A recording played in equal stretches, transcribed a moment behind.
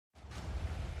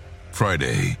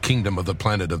Friday, Kingdom of the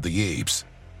Planet of the Apes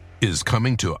is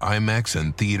coming to IMAX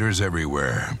and theaters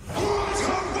everywhere. What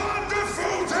a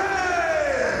wonderful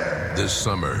day! This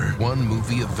summer, one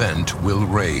movie event will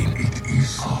reign. It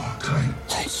is our time.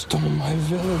 They stole my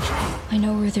village. I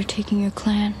know where they're taking your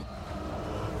clan.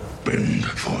 Bend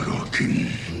for your king.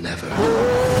 Never.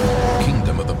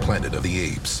 Kingdom of the Planet of the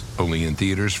Apes. Only in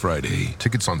theaters Friday.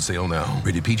 Tickets on sale now.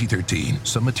 Rated PG-13.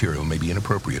 Some material may be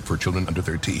inappropriate for children under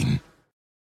 13.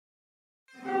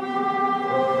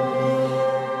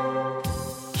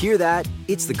 Hear that?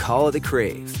 It's the call of the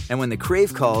Crave. And when the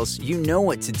Crave calls, you know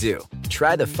what to do.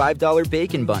 Try the $5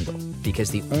 Bacon Bundle.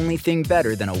 Because the only thing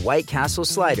better than a White Castle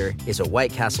slider is a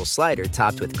White Castle slider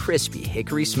topped with crispy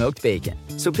hickory smoked bacon.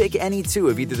 So pick any two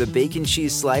of either the Bacon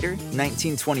Cheese Slider,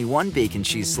 1921 Bacon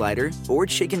Cheese Slider, or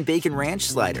Chicken Bacon Ranch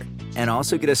Slider. And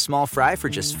also get a small fry for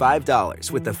just $5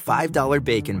 with the $5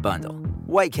 Bacon Bundle.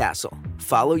 White Castle.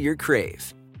 Follow your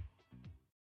Crave.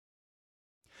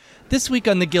 This week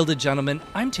on The Gilded Gentleman,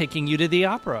 I'm taking you to the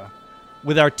opera.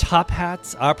 With our top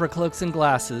hats, opera cloaks, and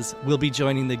glasses, we'll be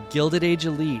joining the Gilded Age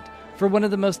elite for one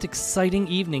of the most exciting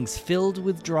evenings filled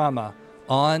with drama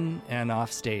on and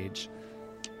off stage.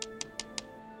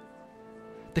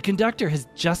 The conductor has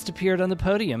just appeared on the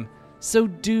podium, so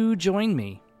do join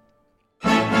me.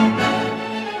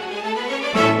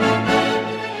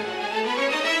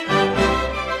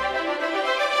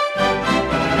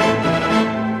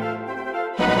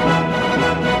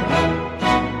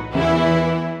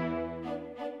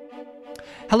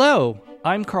 Hello,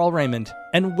 I'm Carl Raymond,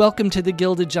 and welcome to the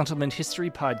Gilded Gentleman History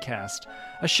Podcast,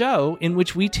 a show in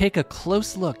which we take a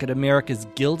close look at America's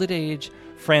Gilded Age,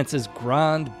 France's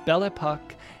Grande Belle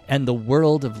Époque, and the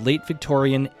world of late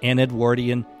Victorian and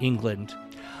Edwardian England.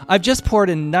 I've just poured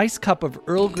a nice cup of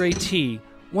Earl Grey tea,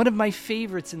 one of my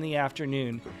favorites in the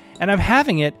afternoon, and I'm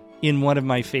having it in one of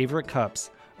my favorite cups,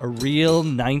 a real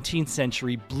 19th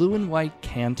century blue and white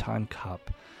Canton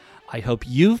cup. I hope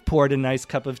you've poured a nice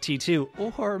cup of tea too,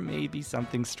 or maybe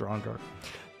something stronger.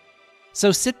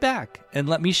 So sit back and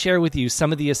let me share with you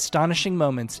some of the astonishing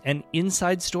moments and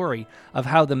inside story of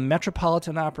how the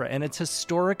Metropolitan Opera and its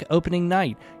historic opening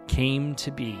night came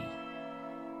to be.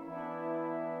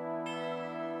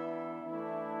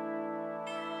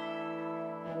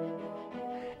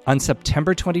 On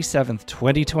September 27th,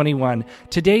 2021,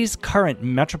 today's current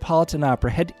Metropolitan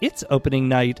Opera had its opening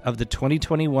night of the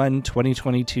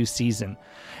 2021-2022 season.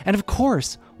 And of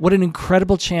course, what an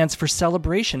incredible chance for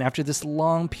celebration after this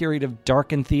long period of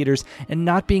darkened theaters and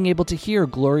not being able to hear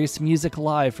glorious music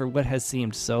live for what has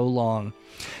seemed so long.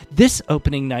 This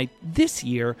opening night this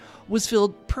year was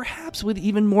filled perhaps with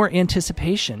even more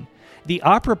anticipation. The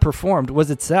opera performed was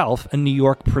itself a New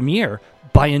York premiere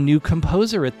by a new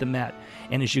composer at the Met.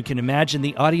 And as you can imagine,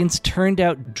 the audience turned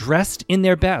out dressed in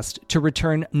their best to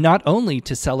return not only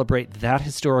to celebrate that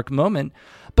historic moment,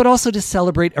 but also to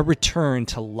celebrate a return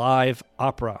to live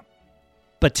opera.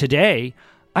 But today,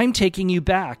 I'm taking you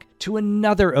back to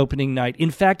another opening night.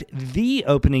 In fact, the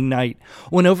opening night,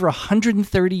 when over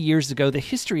 130 years ago, the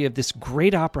history of this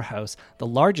great opera house, the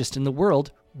largest in the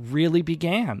world, really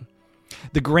began.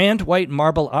 The grand white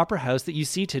marble opera house that you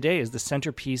see today as the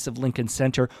centerpiece of Lincoln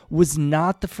Center was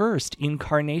not the first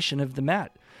incarnation of the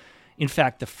Met. In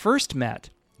fact, the first Met,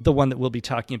 the one that we'll be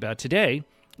talking about today,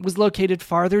 was located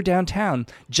farther downtown,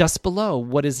 just below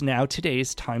what is now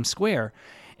today's Times Square,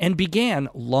 and began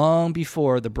long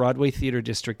before the Broadway Theater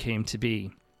District came to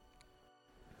be.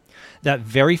 That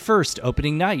very first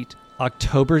opening night,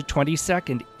 October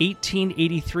 22nd,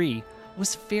 1883,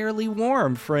 was fairly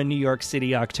warm for a New York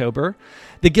City October.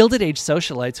 The Gilded Age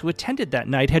socialites who attended that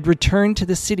night had returned to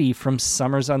the city from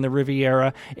summers on the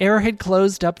Riviera, ere had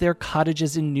closed up their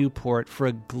cottages in Newport for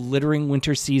a glittering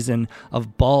winter season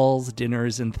of balls,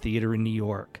 dinners, and theater in New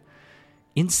York.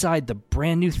 Inside the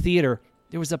brand new theater,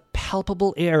 there was a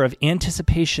palpable air of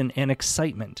anticipation and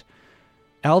excitement.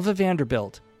 Alva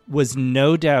Vanderbilt was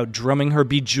no doubt drumming her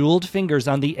bejeweled fingers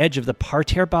on the edge of the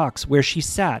parterre box where she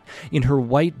sat in her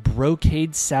white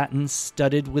brocade satin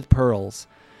studded with pearls.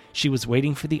 She was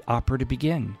waiting for the opera to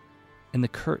begin, and the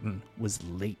curtain was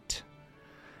late.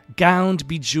 Gowned,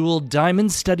 bejeweled,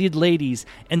 diamond-studded ladies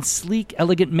and sleek,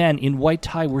 elegant men in white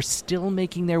tie were still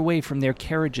making their way from their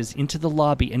carriages into the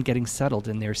lobby and getting settled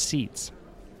in their seats.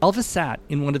 Alva sat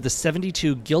in one of the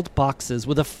 72 gilt boxes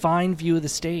with a fine view of the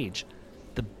stage.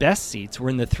 The best seats were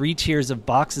in the 3 tiers of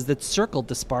boxes that circled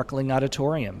the sparkling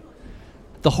auditorium.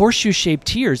 The horseshoe-shaped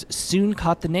tiers soon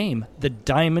caught the name, the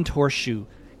Diamond Horseshoe,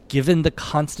 given the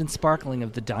constant sparkling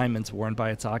of the diamonds worn by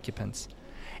its occupants.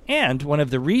 And one of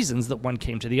the reasons that one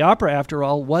came to the opera, after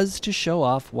all, was to show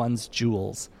off one's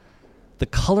jewels. The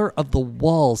color of the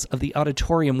walls of the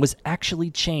auditorium was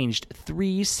actually changed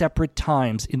 3 separate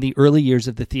times in the early years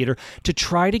of the theater to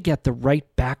try to get the right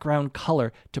background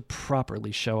color to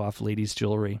properly show off ladies'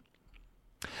 jewelry.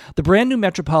 The brand new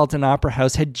Metropolitan Opera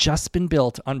House had just been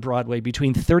built on Broadway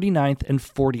between 39th and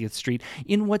 40th Street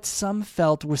in what some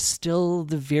felt were still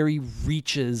the very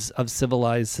reaches of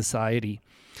civilized society.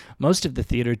 Most of the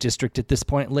theater district at this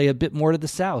point lay a bit more to the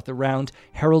south, around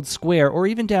Herald Square or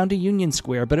even down to Union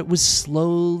Square, but it was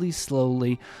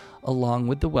slowly, along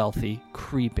with the wealthy,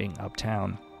 creeping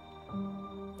uptown.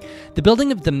 The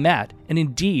building of the Met, and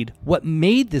indeed what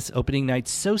made this opening night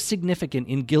so significant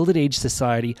in Gilded Age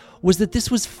society, was that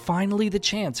this was finally the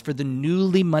chance for the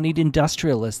newly moneyed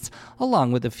industrialists,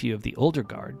 along with a few of the older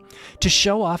guard, to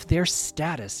show off their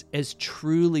status as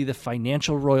truly the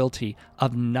financial royalty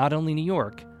of not only New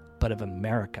York, but of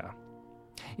America.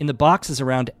 In the boxes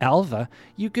around Alva,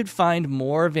 you could find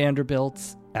more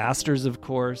Vanderbilts, Astors, of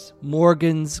course,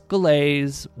 Morgans,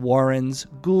 Goulet, Warrens,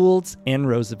 Goulds, and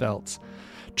Roosevelts.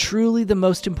 Truly the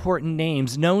most important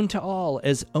names known to all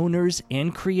as owners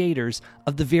and creators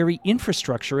of the very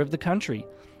infrastructure of the country.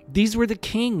 These were the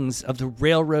kings of the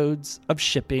railroads, of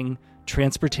shipping,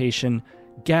 transportation,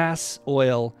 gas,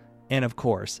 oil, and of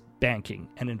course, banking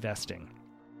and investing.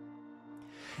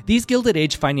 These Gilded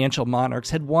Age financial monarchs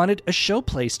had wanted a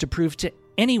showplace to prove to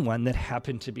anyone that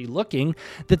happened to be looking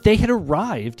that they had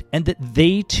arrived and that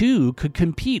they too could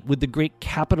compete with the great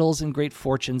capitals and great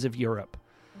fortunes of Europe.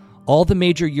 All the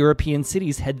major European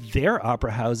cities had their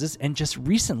opera houses, and just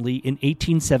recently, in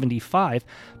 1875,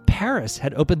 Paris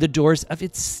had opened the doors of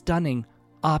its stunning,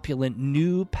 opulent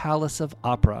new Palace of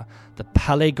Opera, the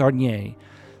Palais Garnier,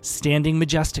 standing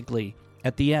majestically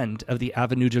at the end of the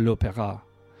Avenue de l'Opéra.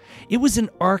 It was an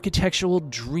architectural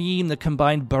dream that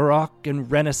combined Baroque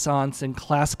and Renaissance and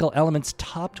classical elements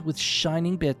topped with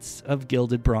shining bits of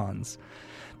gilded bronze.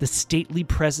 The stately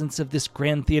presence of this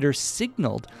grand theater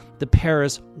signaled that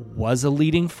Paris was a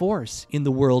leading force in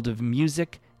the world of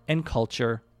music and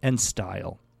culture and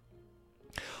style.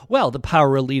 Well, the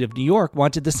power elite of New York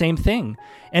wanted the same thing,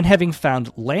 and having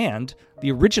found land,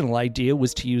 the original idea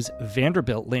was to use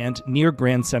Vanderbilt land near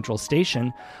Grand Central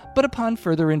Station, but upon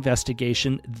further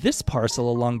investigation, this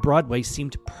parcel along Broadway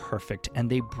seemed perfect, and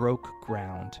they broke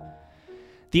ground.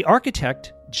 The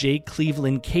architect, J.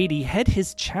 Cleveland Cady, had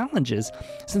his challenges,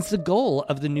 since the goal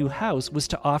of the new house was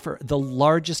to offer the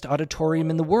largest auditorium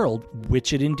in the world,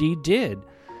 which it indeed did.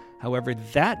 However,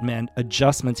 that meant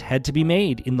adjustments had to be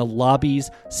made in the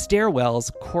lobbies,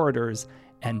 stairwells, corridors,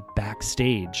 and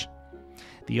backstage.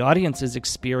 The audience's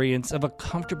experience of a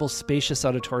comfortable, spacious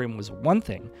auditorium was one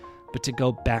thing, but to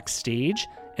go backstage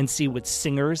and see what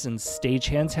singers and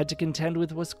stagehands had to contend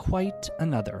with was quite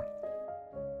another.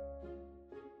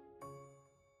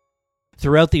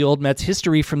 Throughout the Old Met's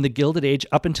history from the Gilded Age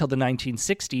up until the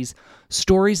 1960s,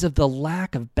 stories of the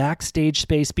lack of backstage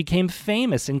space became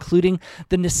famous, including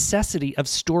the necessity of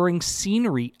storing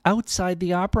scenery outside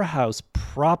the opera house,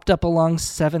 propped up along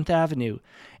 7th Avenue,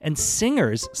 and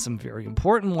singers, some very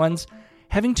important ones,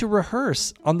 having to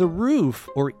rehearse on the roof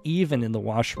or even in the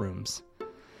washrooms.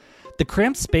 The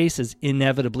cramped spaces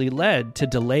inevitably led to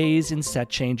delays in set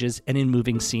changes and in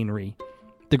moving scenery.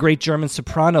 The great German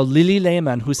soprano Lili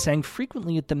Lehmann, who sang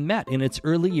frequently at the Met in its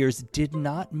early years, did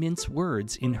not mince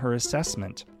words in her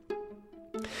assessment.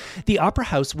 The opera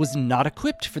house was not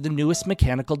equipped for the newest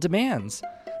mechanical demands.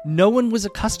 No one was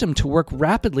accustomed to work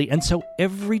rapidly, and so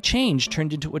every change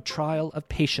turned into a trial of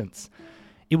patience.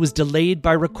 It was delayed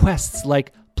by requests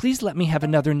like, "Please let me have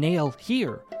another nail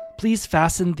here. Please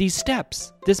fasten these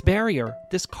steps, this barrier,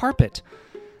 this carpet."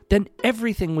 Then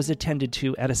everything was attended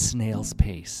to at a snail's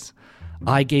pace.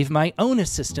 I gave my own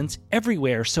assistance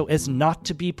everywhere so as not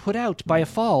to be put out by a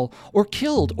fall, or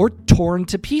killed, or torn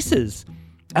to pieces.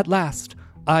 At last,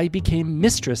 I became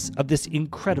mistress of this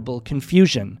incredible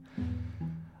confusion.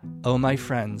 Oh, my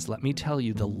friends, let me tell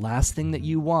you, the last thing that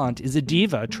you want is a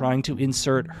diva trying to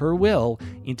insert her will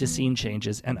into scene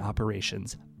changes and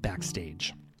operations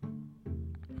backstage.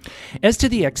 As to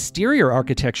the exterior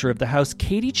architecture of the house,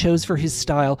 Cady chose for his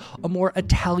style a more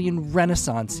Italian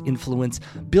Renaissance influence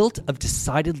built of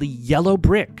decidedly yellow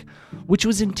brick, which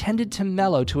was intended to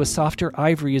mellow to a softer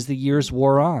ivory as the years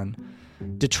wore on.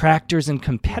 Detractors and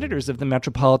competitors of the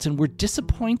Metropolitan were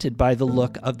disappointed by the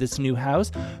look of this new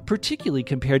house, particularly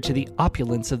compared to the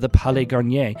opulence of the Palais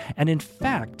Garnier, and in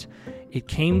fact, it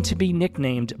came to be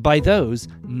nicknamed by those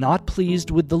not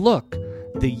pleased with the look,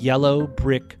 the Yellow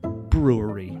Brick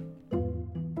Brewery.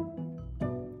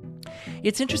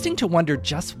 It's interesting to wonder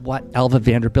just what Alva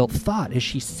Vanderbilt thought as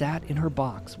she sat in her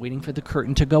box waiting for the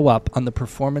curtain to go up on the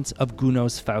performance of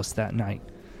Gounod's Faust that night.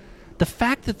 the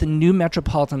fact that the new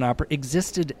Metropolitan Opera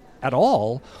existed at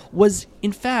all was,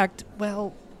 in fact,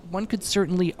 well, one could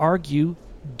certainly argue,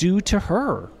 due to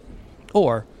her.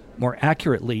 Or, more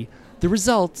accurately, the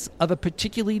results of a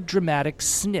particularly dramatic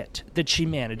snit that she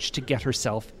managed to get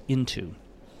herself into.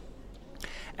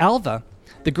 Alva,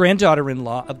 the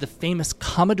granddaughter-in-law of the famous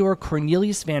Commodore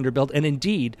Cornelius Vanderbilt, and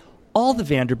indeed, all the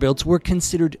Vanderbilts were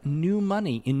considered new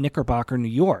money in Knickerbocker, New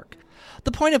York.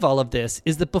 The point of all of this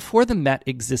is that before the Met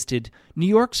existed, New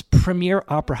York's premier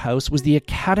opera house was the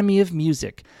Academy of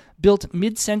Music, built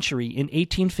mid-century in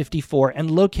 1854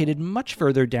 and located much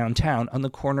further downtown on the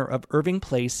corner of Irving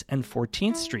Place and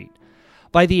 14th Street.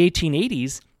 By the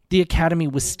 1880s, the Academy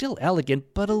was still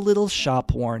elegant but a little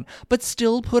shop-worn, but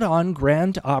still put on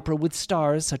grand opera with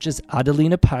stars such as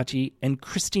Adelina Patti and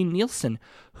Christine Nielsen,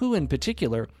 who in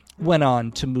particular went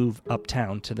on to move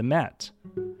uptown to the Met.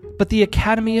 But the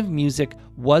Academy of Music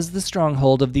was the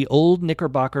stronghold of the old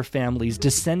Knickerbocker families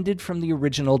descended from the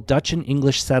original Dutch and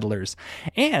English settlers,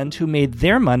 and who made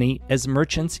their money as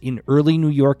merchants in early New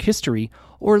York history,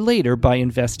 or later by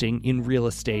investing in real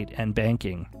estate and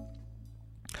banking.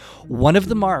 One of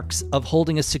the marks of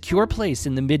holding a secure place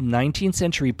in the mid-19th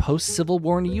century post-Civil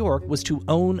War New York was to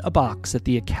own a box at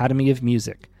the Academy of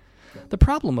Music. The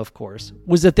problem, of course,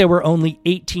 was that there were only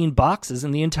 18 boxes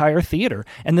in the entire theater,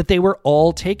 and that they were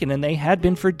all taken, and they had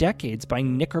been for decades, by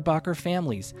Knickerbocker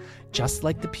families, just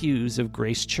like the pews of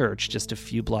Grace Church just a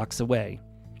few blocks away.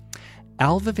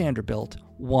 Alva Vanderbilt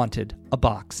wanted a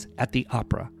box at the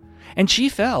opera, and she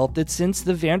felt that since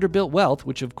the Vanderbilt wealth,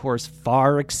 which of course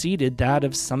far exceeded that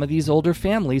of some of these older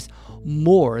families,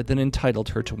 more than entitled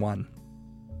her to one.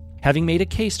 Having made a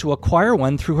case to acquire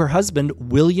one through her husband,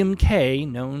 William Kay,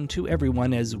 known to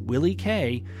everyone as Willie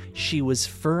Kay, she was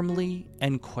firmly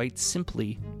and quite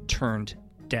simply turned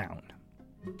down.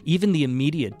 Even the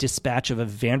immediate dispatch of a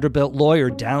Vanderbilt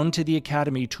lawyer down to the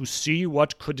Academy to see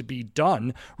what could be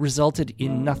done resulted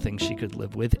in nothing she could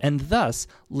live with, and thus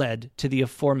led to the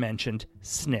aforementioned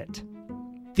snit.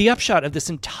 The upshot of this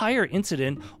entire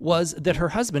incident was that her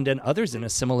husband and others in a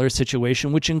similar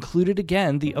situation, which included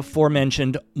again the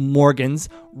aforementioned Morgans,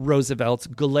 Roosevelts,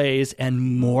 Gallays, and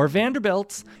more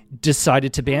Vanderbilts,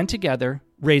 decided to band together,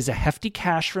 raise a hefty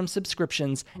cash from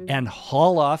subscriptions, and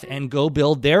haul off and go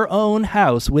build their own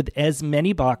house with as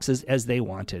many boxes as they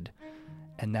wanted.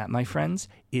 And that, my friends,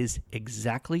 is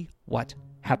exactly what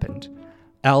happened.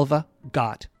 Alva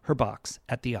got her box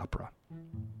at the opera.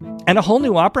 And a whole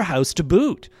new opera house to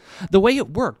boot. The way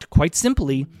it worked, quite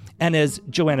simply, and as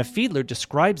Joanna Fiedler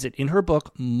describes it in her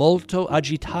book Molto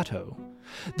Agitato,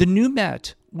 the new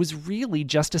Met was really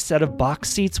just a set of box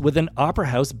seats with an opera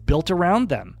house built around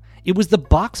them. It was the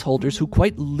box holders who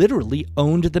quite literally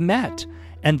owned the Met,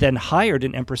 and then hired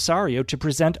an impresario to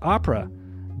present opera,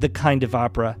 the kind of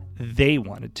opera they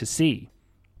wanted to see.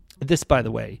 This, by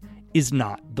the way, is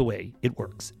not the way it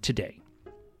works today.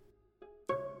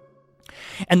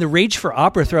 And the rage for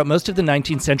opera throughout most of the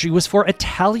 19th century was for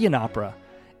Italian opera.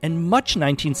 And much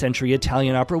 19th century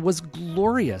Italian opera was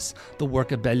glorious. The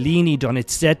work of Bellini,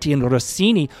 Donizetti, and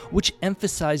Rossini, which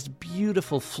emphasized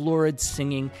beautiful florid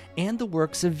singing, and the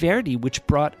works of Verdi, which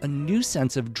brought a new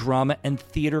sense of drama and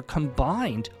theater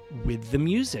combined with the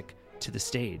music to the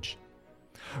stage.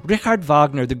 Richard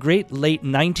Wagner, the great late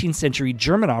 19th century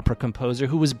German opera composer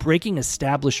who was breaking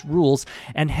established rules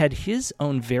and had his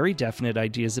own very definite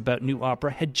ideas about new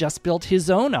opera, had just built his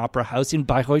own opera house in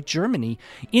Bayreuth, Germany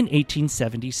in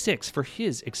 1876 for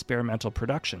his experimental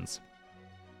productions.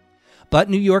 But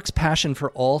New York's passion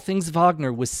for all things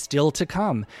Wagner was still to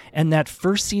come, and that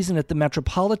first season at the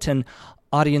Metropolitan,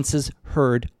 audiences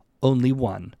heard only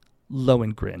one,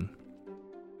 Lohengrin.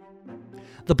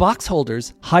 The box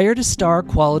holders hired a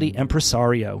star-quality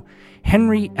impresario,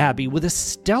 Henry Abbey, with a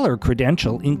stellar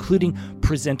credential, including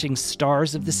presenting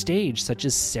stars of the stage such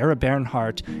as Sarah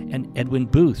Bernhardt and Edwin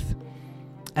Booth.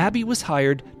 Abbey was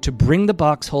hired to bring the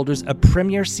box holders a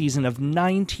premiere season of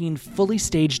 19 fully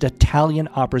staged Italian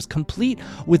operas, complete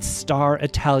with star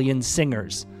Italian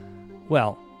singers.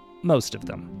 Well, most of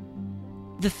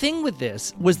them. The thing with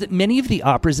this was that many of the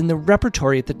operas in the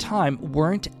repertory at the time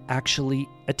weren't actually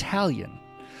Italian.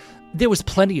 There was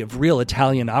plenty of real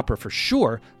Italian opera for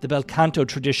sure. The bel canto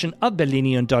tradition of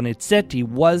Bellini and Donizetti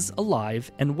was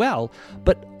alive and well,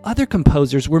 but other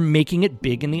composers were making it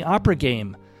big in the opera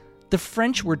game. The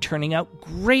French were turning out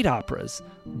great operas.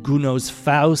 Gounod's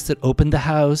Faust that opened the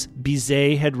house,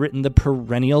 Bizet had written the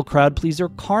perennial crowd-pleaser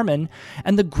Carmen,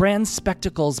 and the grand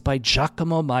spectacles by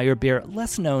Giacomo Meyerbeer,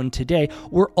 less known today,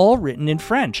 were all written in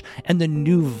French, and the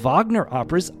new Wagner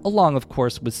operas, along of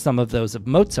course with some of those of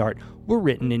Mozart, were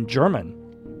written in German.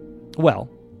 Well,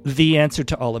 The answer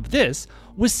to all of this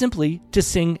was simply to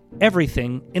sing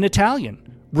everything in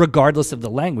Italian, regardless of the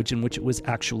language in which it was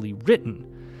actually written.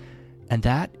 And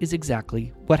that is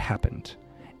exactly what happened.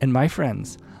 And my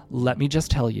friends, let me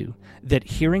just tell you that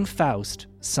hearing Faust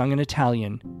sung in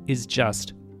Italian is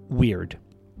just weird.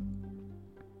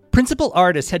 Principal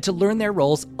artists had to learn their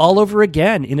roles all over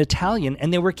again in Italian,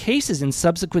 and there were cases in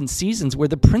subsequent seasons where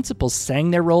the principals sang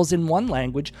their roles in one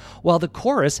language while the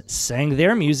chorus sang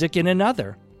their music in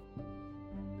another.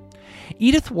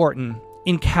 Edith Wharton,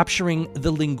 in capturing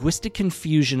the linguistic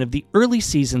confusion of the early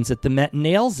seasons at the Met,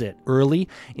 nails it early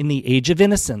in The Age of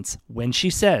Innocence when she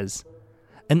says,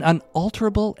 "An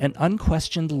unalterable and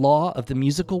unquestioned law of the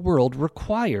musical world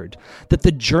required that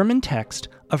the German text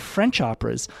of French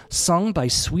operas sung by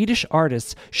Swedish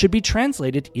artists should be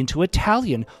translated into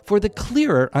Italian for the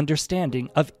clearer understanding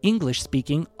of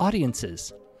English-speaking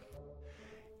audiences."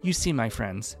 You see, my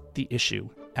friends, the issue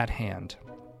at hand.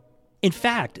 In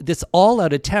fact, this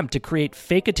all-out attempt to create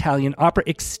fake Italian opera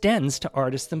extends to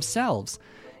artists themselves.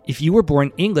 If you were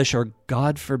born English or,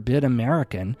 God forbid,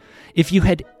 American, if you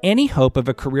had any hope of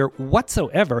a career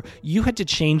whatsoever, you had to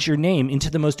change your name into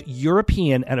the most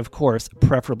European and, of course,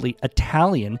 preferably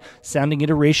Italian-sounding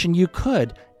iteration you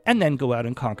could, and then go out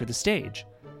and conquer the stage.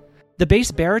 The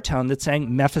bass baritone that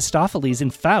sang Mephistopheles in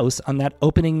Faust on that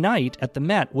opening night at the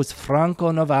Met was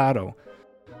Franco Novaro,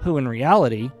 who in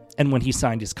reality, and when he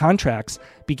signed his contracts,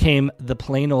 became the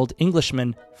plain old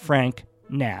Englishman Frank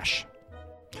Nash.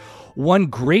 One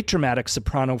great dramatic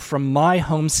soprano from my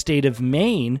home state of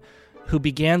Maine, who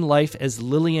began life as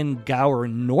Lillian Gower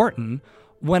Norton,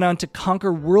 went on to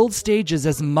conquer world stages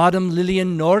as Madame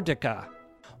Lillian Nordica.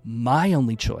 My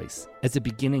only choice as a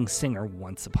beginning singer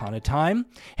once upon a time,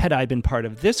 had I been part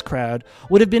of this crowd,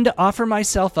 would have been to offer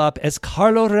myself up as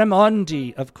Carlo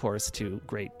Raimondi, of course, to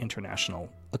great international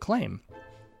acclaim.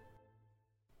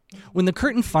 When the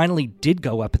curtain finally did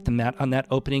go up at the Met on that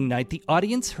opening night, the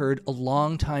audience heard a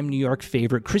longtime New York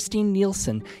favorite, Christine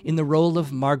Nielsen, in the role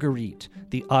of Marguerite,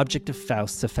 the object of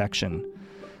Faust's affection.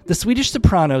 The Swedish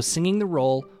soprano singing the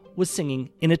role was singing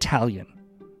in Italian.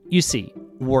 You see,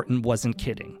 Wharton wasn't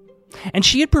kidding. And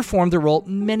she had performed the role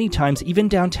many times, even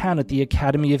downtown at the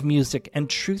Academy of Music, and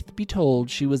truth be told,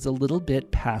 she was a little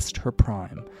bit past her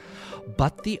prime.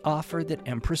 But the offer that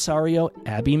impresario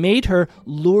Abby made her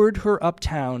lured her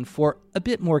uptown for a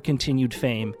bit more continued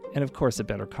fame and, of course, a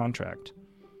better contract.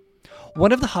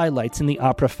 One of the highlights in the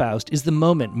opera Faust is the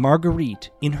moment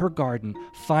Marguerite, in her garden,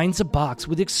 finds a box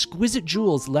with exquisite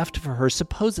jewels left for her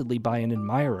supposedly by an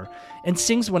admirer, and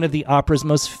sings one of the opera's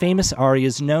most famous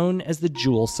arias known as the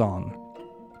Jewel Song.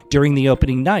 During the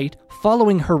opening night,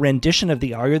 following her rendition of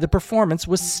the aria, the performance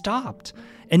was stopped,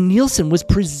 and Nielsen was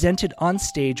presented on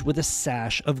stage with a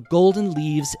sash of golden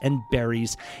leaves and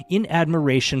berries in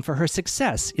admiration for her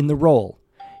success in the role.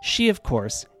 She, of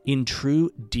course, in true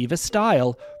diva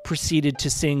style, proceeded to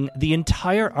sing the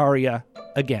entire aria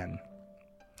again.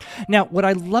 Now, what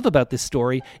I love about this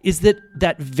story is that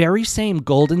that very same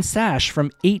golden sash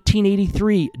from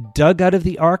 1883, dug out of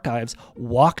the archives,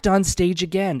 walked on stage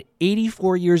again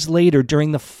 84 years later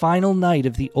during the final night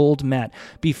of the old Met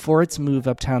before its move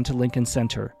uptown to Lincoln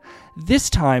Center. This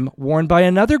time worn by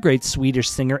another great Swedish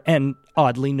singer and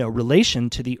oddly no relation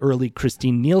to the early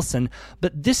Christine Nielsen,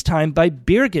 but this time by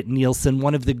Birgit Nielsen,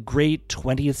 one of the great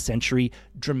 20th century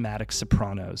dramatic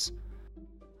sopranos.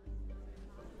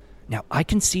 Now, I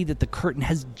can see that the curtain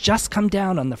has just come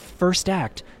down on the first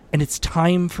act, and it's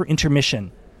time for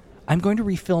intermission. I'm going to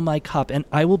refill my cup, and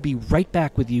I will be right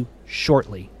back with you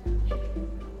shortly.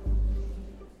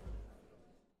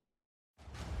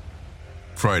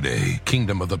 Friday,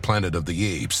 Kingdom of the Planet of the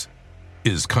Apes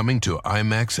is coming to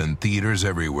IMAX and theaters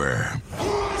everywhere.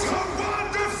 What a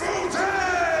wonderful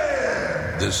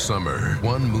day! This summer,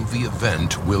 one movie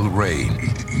event will reign.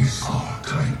 It is our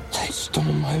time. They stole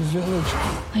my village.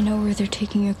 I know where they're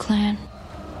taking your clan.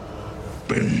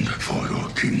 Bend for your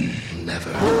king.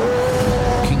 Never.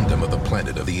 Kingdom of the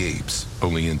Planet of the Apes.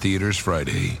 Only in theaters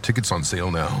Friday. Tickets on sale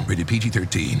now. Rated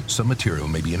PG-13. Some material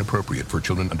may be inappropriate for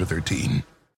children under 13.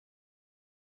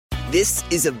 This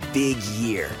is a big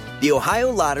year. The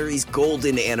Ohio Lottery's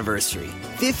golden anniversary.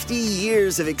 50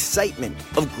 years of excitement,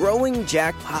 of growing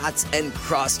jackpots and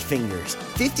crossed fingers.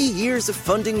 50 years of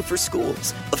funding for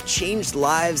schools, of changed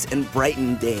lives and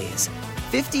brightened days.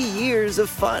 50 years of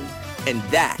fun. And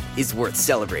that is worth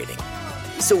celebrating.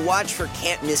 So watch for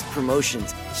can't-miss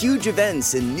promotions, huge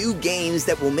events, and new games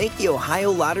that will make the Ohio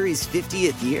Lottery's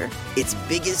 50th year its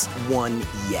biggest one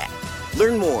yet.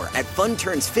 Learn more at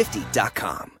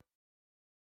funturns50.com.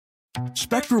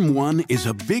 Spectrum One is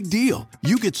a big deal.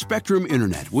 You get Spectrum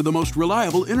Internet with the most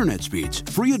reliable internet speeds,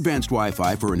 free advanced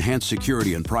Wi-Fi for enhanced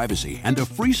security and privacy, and a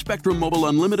free Spectrum Mobile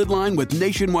Unlimited line with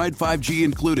nationwide 5G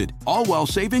included, all while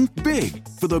saving big.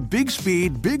 For the big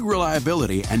speed, big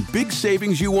reliability, and big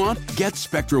savings you want, get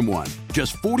Spectrum One.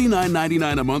 Just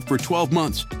 $49.99 a month for 12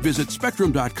 months. Visit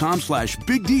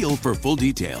spectrum.com/big deal for full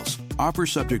details. Offer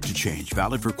subject to change.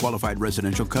 Valid for qualified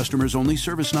residential customers only.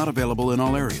 Service not available in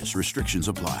all areas. Restrictions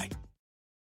apply.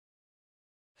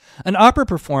 An opera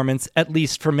performance, at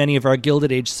least for many of our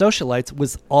Gilded Age socialites,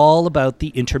 was all about the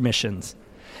intermissions.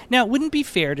 Now, it wouldn't be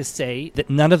fair to say that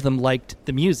none of them liked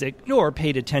the music nor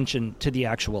paid attention to the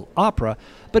actual opera,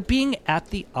 but being at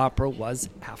the opera was,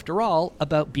 after all,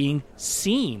 about being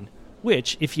seen,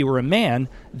 which, if you were a man,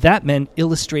 that meant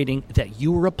illustrating that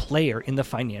you were a player in the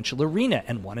financial arena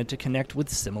and wanted to connect with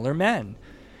similar men.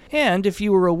 And if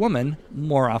you were a woman,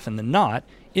 more often than not,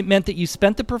 it meant that you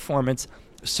spent the performance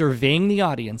surveying the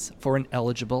audience for an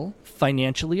eligible,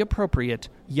 financially appropriate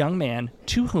young man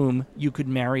to whom you could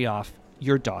marry off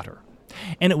your daughter.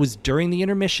 And it was during the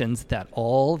intermissions that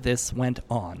all this went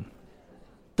on.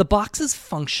 The boxes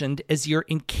functioned as your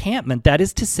encampment, that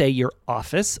is to say, your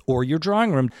office or your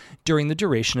drawing room during the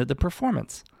duration of the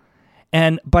performance.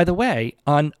 And by the way,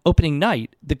 on opening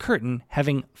night, the curtain,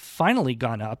 having finally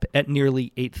gone up at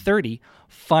nearly 8:30,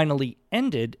 finally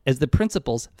ended as the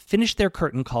principals finished their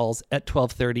curtain calls at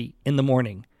 12:30 in the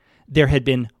morning. There had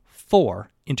been 4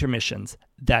 intermissions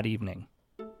that evening.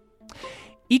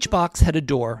 Each box had a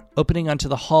door opening onto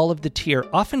the hall of the tier,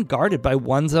 often guarded by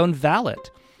one's own valet.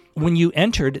 When you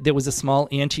entered, there was a small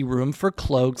anteroom for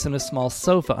cloaks and a small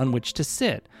sofa on which to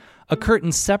sit. A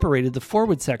curtain separated the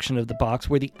forward section of the box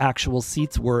where the actual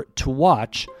seats were to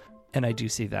watch, and I do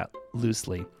see that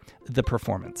loosely, the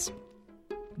performance.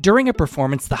 During a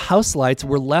performance, the house lights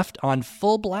were left on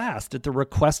full blast at the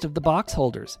request of the box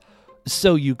holders,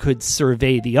 so you could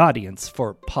survey the audience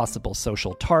for possible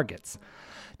social targets.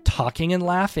 Talking and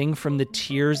laughing from the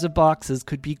tiers of boxes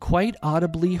could be quite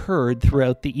audibly heard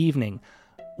throughout the evening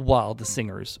while the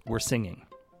singers were singing.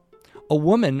 A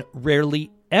woman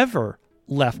rarely ever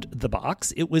left the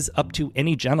box. It was up to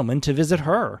any gentleman to visit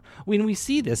her. We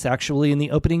see this actually in the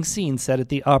opening scene set at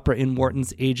the opera in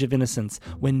Morton's Age of Innocence,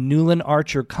 when Newlyn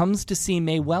Archer comes to see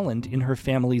May Welland in her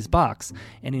family's box,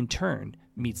 and in turn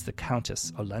meets the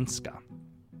Countess Olenska.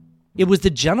 It was the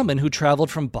gentleman who traveled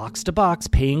from box to box,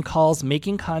 paying calls,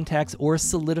 making contacts, or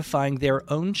solidifying their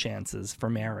own chances for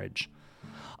marriage.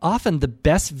 Often the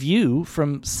best view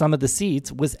from some of the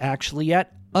seats was actually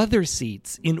at other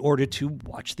seats in order to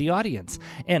watch the audience.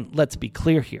 And let's be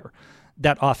clear here,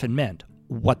 that often meant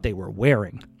what they were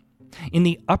wearing. In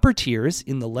the upper tiers,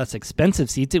 in the less expensive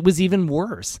seats, it was even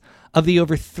worse. Of the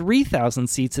over 3,000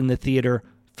 seats in the theater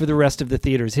for the rest of the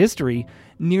theater's history,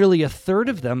 nearly a third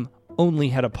of them only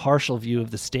had a partial view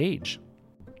of the stage.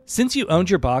 Since you owned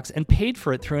your box and paid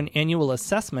for it through an annual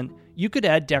assessment, you could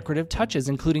add decorative touches,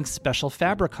 including special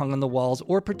fabric hung on the walls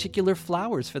or particular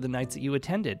flowers for the nights that you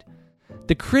attended.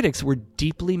 The critics were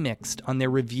deeply mixed on their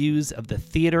reviews of the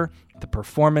theater, the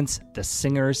performance, the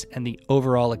singers, and the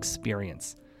overall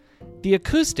experience. The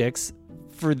acoustics,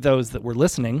 for those that were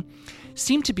listening,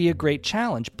 seemed to be a great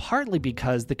challenge, partly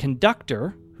because the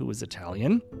conductor, who was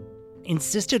Italian,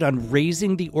 insisted on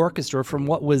raising the orchestra from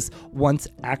what was once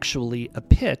actually a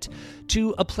pit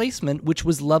to a placement which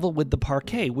was level with the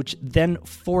parquet, which then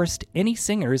forced any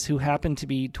singers who happened to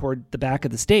be toward the back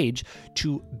of the stage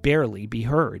to barely be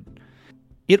heard.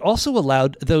 It also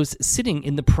allowed those sitting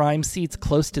in the prime seats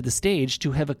close to the stage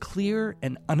to have a clear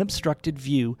and unobstructed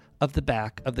view of the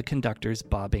back of the conductor's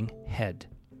bobbing head.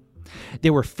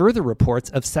 There were further reports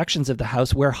of sections of the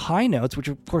house where high notes, which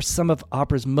are of course some of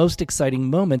opera's most exciting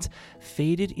moments,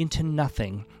 faded into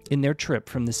nothing in their trip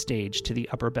from the stage to the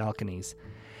upper balconies.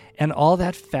 And all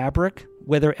that fabric,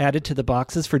 whether added to the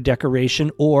boxes for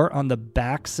decoration or on the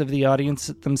backs of the audience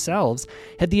themselves,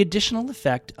 had the additional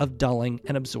effect of dulling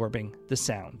and absorbing the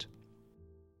sound.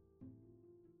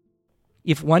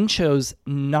 If one chose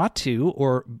not to,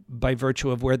 or by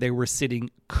virtue of where they were sitting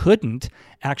couldn't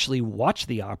actually watch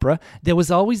the opera, there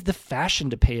was always the fashion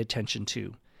to pay attention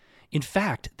to. In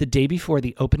fact, the day before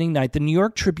the opening night, the New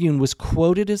York Tribune was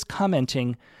quoted as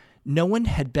commenting, "No one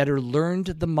had better learned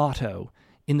the motto,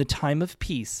 'In the time of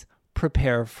peace,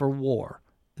 prepare for war,'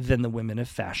 than the women of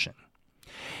fashion."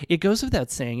 It goes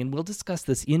without saying, and we'll discuss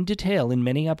this in detail in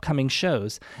many upcoming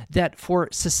shows, that for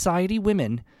society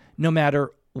women, no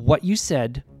matter what you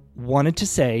said, wanted to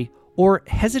say, or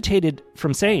hesitated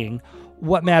from saying,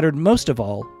 what mattered most of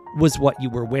all was what you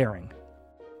were wearing.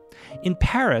 In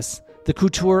Paris, The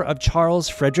couture of Charles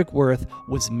Frederick Worth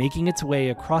was making its way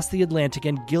across the Atlantic,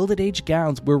 and Gilded Age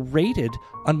gowns were rated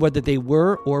on whether they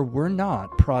were or were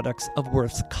not products of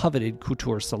Worth's coveted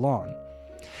couture salon.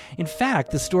 In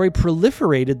fact, the story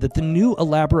proliferated that the new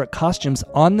elaborate costumes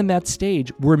on the Met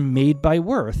stage were made by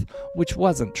Worth, which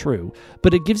wasn't true,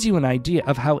 but it gives you an idea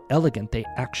of how elegant they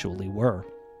actually were.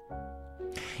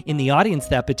 In the audience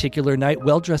that particular night,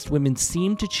 well-dressed women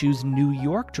seemed to choose New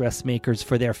York dressmakers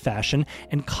for their fashion,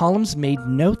 and columns made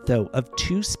note, though, of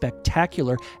two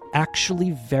spectacular,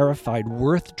 actually verified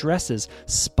Worth dresses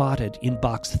spotted in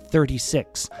box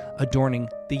 36, adorning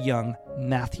the young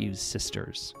Matthews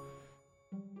sisters.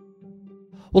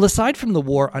 Well, aside from the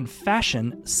war on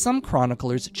fashion, some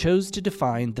chroniclers chose to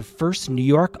define the first New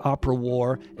York Opera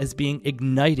War as being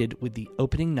ignited with the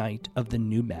opening night of the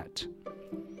new Met.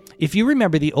 If you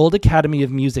remember the old Academy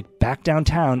of Music back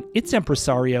downtown, its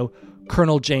impresario,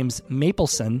 Colonel James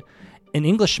Mapleson, an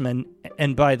Englishman,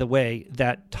 and by the way,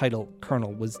 that title,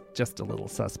 Colonel, was just a little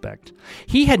suspect.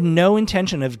 He had no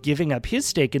intention of giving up his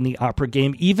stake in the opera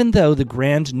game, even though the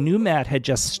grand new Met had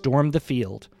just stormed the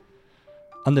field.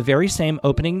 On the very same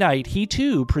opening night, he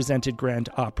too presented grand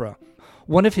opera.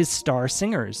 One of his star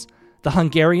singers, the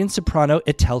Hungarian soprano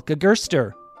Etelka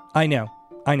Gerster. I know,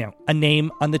 a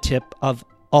name on the tip of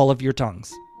all of your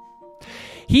tongues.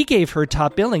 He gave her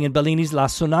top billing in Bellini's La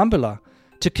Sonnambula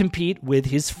to compete with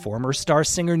his former star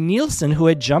singer Nielsen, who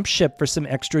had jumped ship for some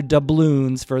extra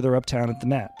doubloons further uptown at the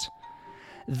Met.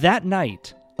 That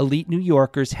night, elite New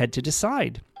Yorkers had to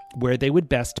decide where they would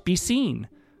best be seen.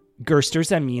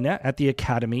 Gerster's Amina at the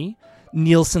Academy,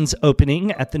 Nielsen's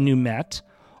opening at the new Met,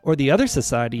 or the other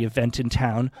society event in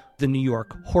town, the New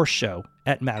York Horse Show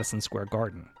at Madison Square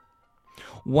Garden.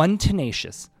 One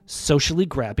tenacious, socially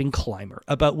grabbing climber,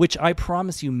 about which I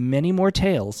promise you many more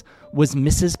tales, was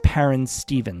Mrs. Perrin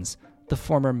Stevens, the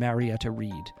former Marietta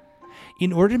Reed.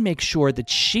 In order to make sure that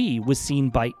she was seen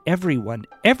by everyone,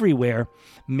 everywhere,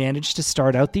 managed to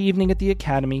start out the evening at the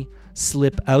Academy,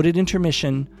 slip out at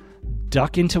intermission,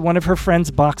 duck into one of her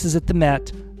friends' boxes at the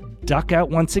Met, duck out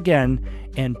once again,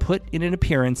 and put in an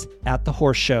appearance at the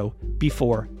horse show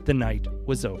before the night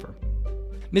was over.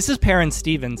 Mrs. Perrin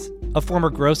Stevens, a former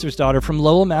grocer's daughter from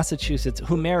Lowell, Massachusetts,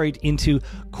 who married into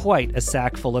quite a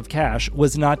sack full of cash,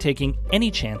 was not taking any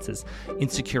chances in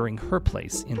securing her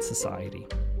place in society.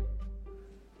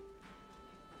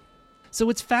 So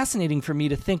it's fascinating for me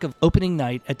to think of opening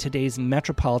night at today's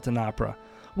Metropolitan Opera,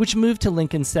 which moved to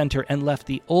Lincoln Center and left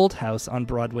the old house on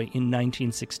Broadway in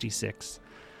 1966.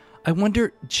 I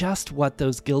wonder just what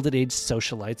those Gilded Age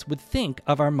socialites would think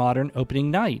of our modern opening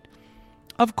night.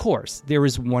 Of course, there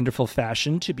is wonderful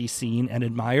fashion to be seen and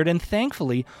admired, and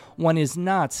thankfully, one is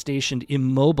not stationed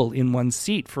immobile in one's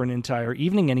seat for an entire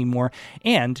evening anymore,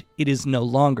 and it is no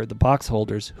longer the box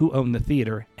holders who own the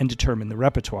theater and determine the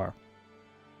repertoire.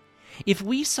 If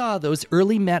we saw those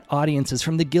early Met audiences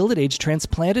from the Gilded Age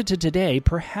transplanted to today,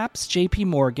 perhaps J.P.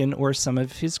 Morgan or some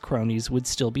of his cronies would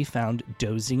still be found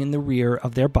dozing in the rear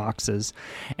of their boxes,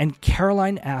 and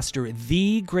Caroline Astor,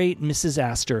 the great Mrs.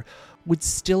 Astor, would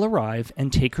still arrive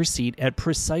and take her seat at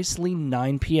precisely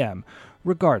 9 p.m.,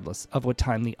 regardless of what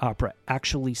time the opera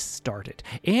actually started,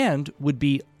 and would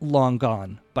be long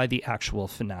gone by the actual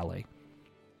finale.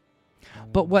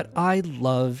 But what I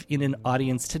love in an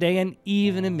audience today, and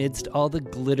even amidst all the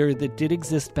glitter that did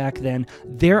exist back then,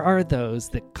 there are those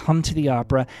that come to the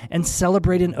opera and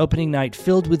celebrate an opening night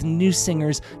filled with new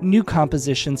singers, new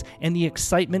compositions, and the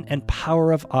excitement and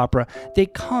power of opera. They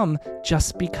come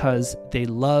just because they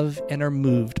love and are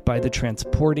moved by the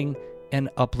transporting and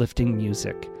uplifting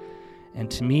music.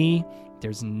 And to me,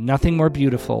 there's nothing more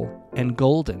beautiful and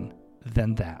golden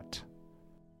than that.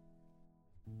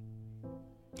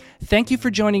 Thank you for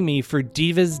joining me for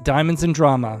Divas, Diamonds, and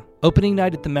Drama, opening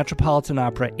night at the Metropolitan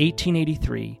Opera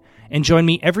 1883, and join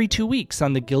me every 2 weeks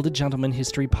on the Gilded Gentleman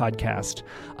History Podcast.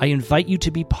 I invite you to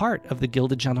be part of the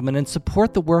Gilded Gentleman and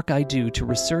support the work I do to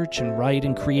research and write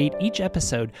and create each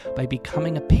episode by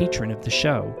becoming a patron of the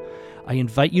show. I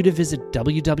invite you to visit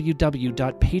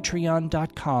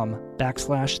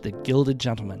www.patreon.com/The Gilded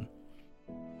Gentleman.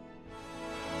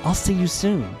 I'll see you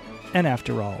soon. And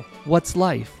after all, what's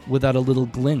life without a little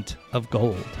glint of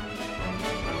gold?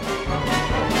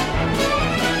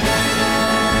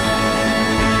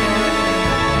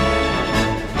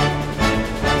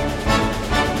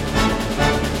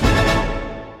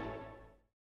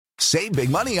 Save big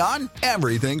money on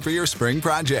everything for your spring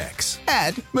projects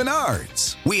at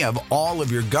Menards. We have all of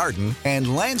your garden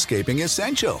and landscaping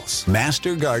essentials.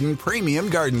 Master Garden Premium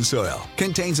Garden Soil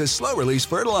contains a slow-release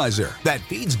fertilizer that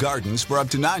feeds gardens for up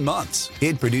to 9 months.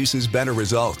 It produces better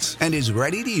results and is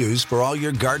ready to use for all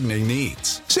your gardening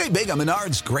needs. Save big on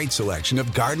Menards' great selection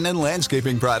of garden and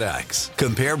landscaping products.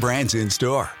 Compare brands in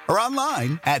store or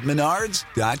online at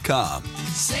menards.com.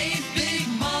 Save big